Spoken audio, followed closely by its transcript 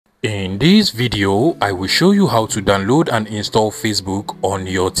In this video, I will show you how to download and install Facebook on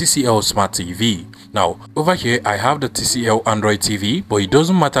your TCL Smart TV. Now, over here I have the TCL Android TV, but it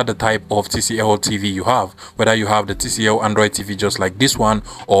doesn't matter the type of TCL TV you have, whether you have the TCL Android TV just like this one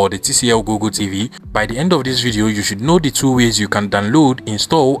or the TCL Google TV. By the end of this video, you should know the two ways you can download,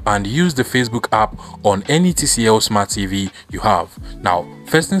 install and use the Facebook app on any TCL Smart TV you have. Now,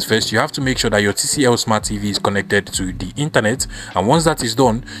 first things first, you have to make sure that your TCL Smart TV is connected to the internet, and once that is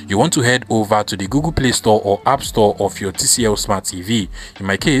done, you want to head over to the Google Play Store or App Store of your TCL Smart TV. In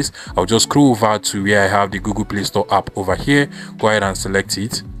my case, I'll just scroll over to where I have the Google Play Store app over here. Go ahead and select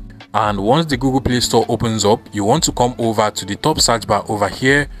it. And once the Google Play Store opens up, you want to come over to the top search bar over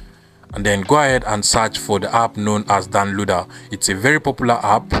here and then go ahead and search for the app known as Downloader. It's a very popular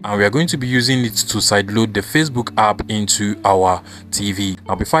app and we are going to be using it to sideload the Facebook app into our TV.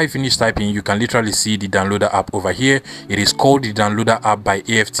 Now before I finish typing, you can literally see the Downloader app over here. It is called the Downloader app by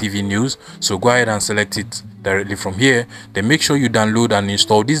AFTV News, so go ahead and select it directly from here. Then make sure you download and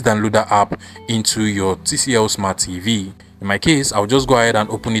install this Downloader app into your TCL Smart TV. In my case, I'll just go ahead and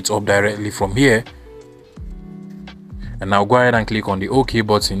open it up directly from here, and now go ahead and click on the OK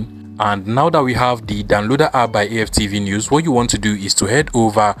button. And now that we have the Downloader app by AFTV News, what you want to do is to head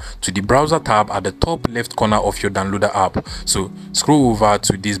over to the browser tab at the top left corner of your Downloader app. So scroll over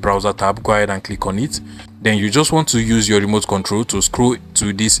to this browser tab, go ahead and click on it. Then you just want to use your remote control to scroll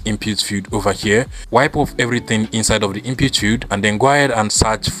to this input field over here. Wipe off everything inside of the input field and then go ahead and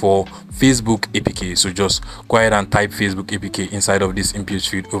search for Facebook APK. So just go ahead and type Facebook APK inside of this input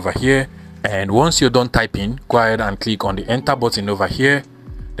field over here. And once you're done typing, go ahead and click on the enter button over here.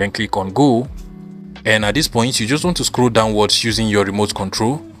 Then click on go, and at this point you just want to scroll downwards using your remote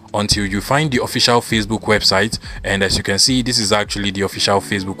control until you find the official Facebook website. And as you can see, this is actually the official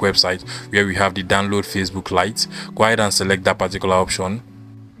Facebook website where we have the download Facebook Lite. Go ahead and select that particular option.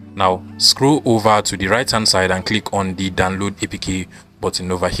 Now scroll over to the right hand side and click on the download APK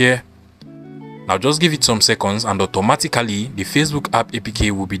button over here. Now just give it some seconds and automatically the Facebook app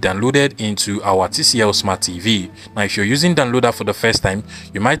APK will be downloaded into our TCL Smart TV. Now if you're using Downloader for the first time,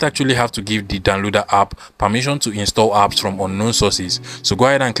 you might actually have to give the Downloader app permission to install apps from unknown sources. So go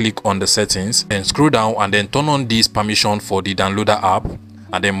ahead and click on the settings and scroll down and then turn on this permission for the Downloader app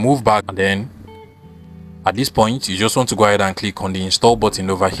and then move back, and then at this point you just want to go ahead and click on the install button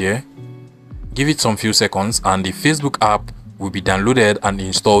over here. Give it some few seconds and the Facebook app will be downloaded and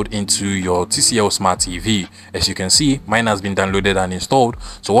installed into your TCL Smart TV. As you can see, mine has been downloaded and installed.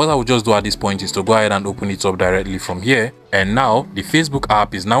 So what I will just do at this point is to go ahead and open it up directly from here. And now the Facebook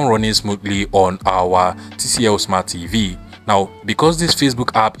app is now running smoothly on our TCL Smart TV. Now, because this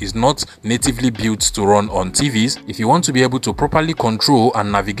Facebook app is not natively built to run on TVs, if you want to be able to properly control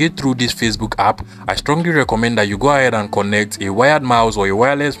and navigate through this Facebook app, I strongly recommend that you go ahead and connect a wired mouse or a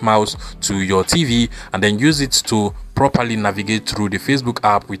wireless mouse to your TV and then use it to properly navigate through the Facebook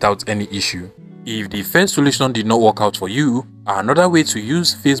app without any issue. If the first solution did not work out for you, another way to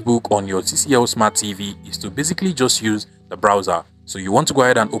use Facebook on your TCL Smart TV is to basically just use the browser. So you want to go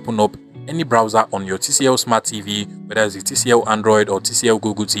ahead and open up any browser on your TCL Smart TV, whether it's the TCL Android or TCL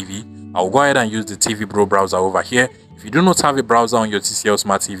Google TV. I'll go ahead and use the TV Bro browser over here. If you do not have a browser on your TCL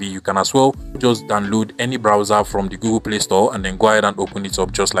Smart TV, you can as well just download any browser from the Google Play Store and then go ahead and open it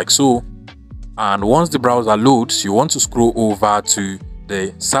up just like so. And once the browser loads, you want to scroll over to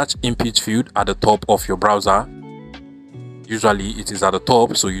the search input field at the top of your browser. Usually it is at the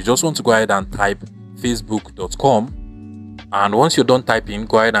top, so you just want to go ahead and type facebook.com. And once you're done typing,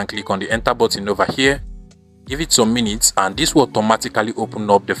 go ahead and click on the enter button over here. Give it some minutes and this will automatically open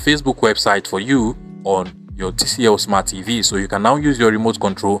up the Facebook website for you on your TCL Smart TV. So you can now use your remote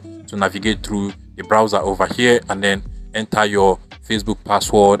control to navigate through the browser over here and then enter your Facebook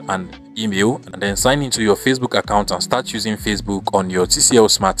password and email and then sign into your Facebook account and start using Facebook on your TCL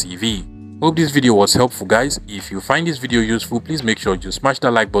Smart TV. Hope this video was helpful, guys. If you find this video useful, please make sure you smash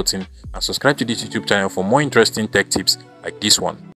that like button and subscribe to this YouTube channel for more interesting tech tips like this one.